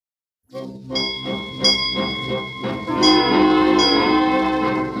Home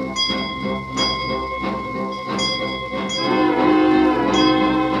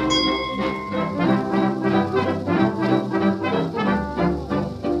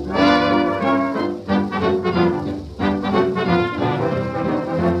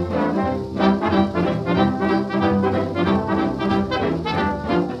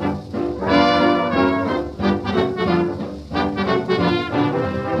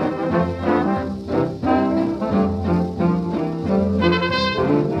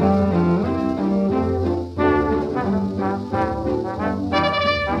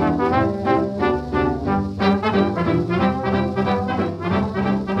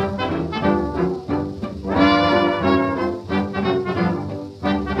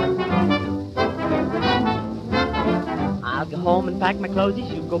and pack my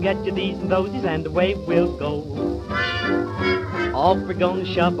clothes-ies, you go get your these and thosies, and away we'll go. Off we're gonna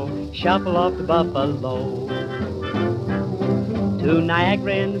shuffle off to Buffalo. To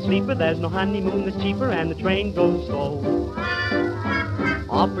Niagara in the sleeper, there's no honeymoon that's cheaper, and the train goes slow.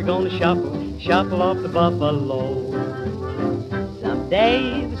 Off we're gonna shuffle off to Buffalo.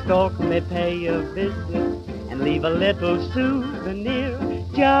 Someday the stork may pay a visit and leave a little souvenir,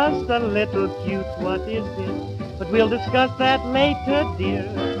 just a little cute, what is it? But we'll discuss that later, dear.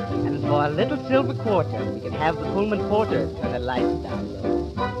 And for a little silver quarter, we can have the Pullman porter turn the lights down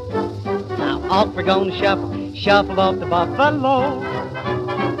low. Now off we're gonna shuffle off to Buffalo.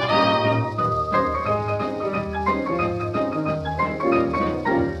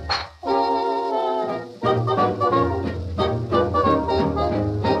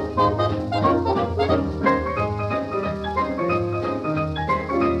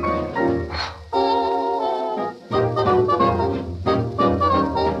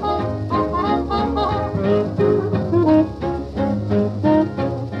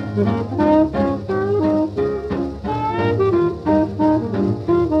 Mm-hmm.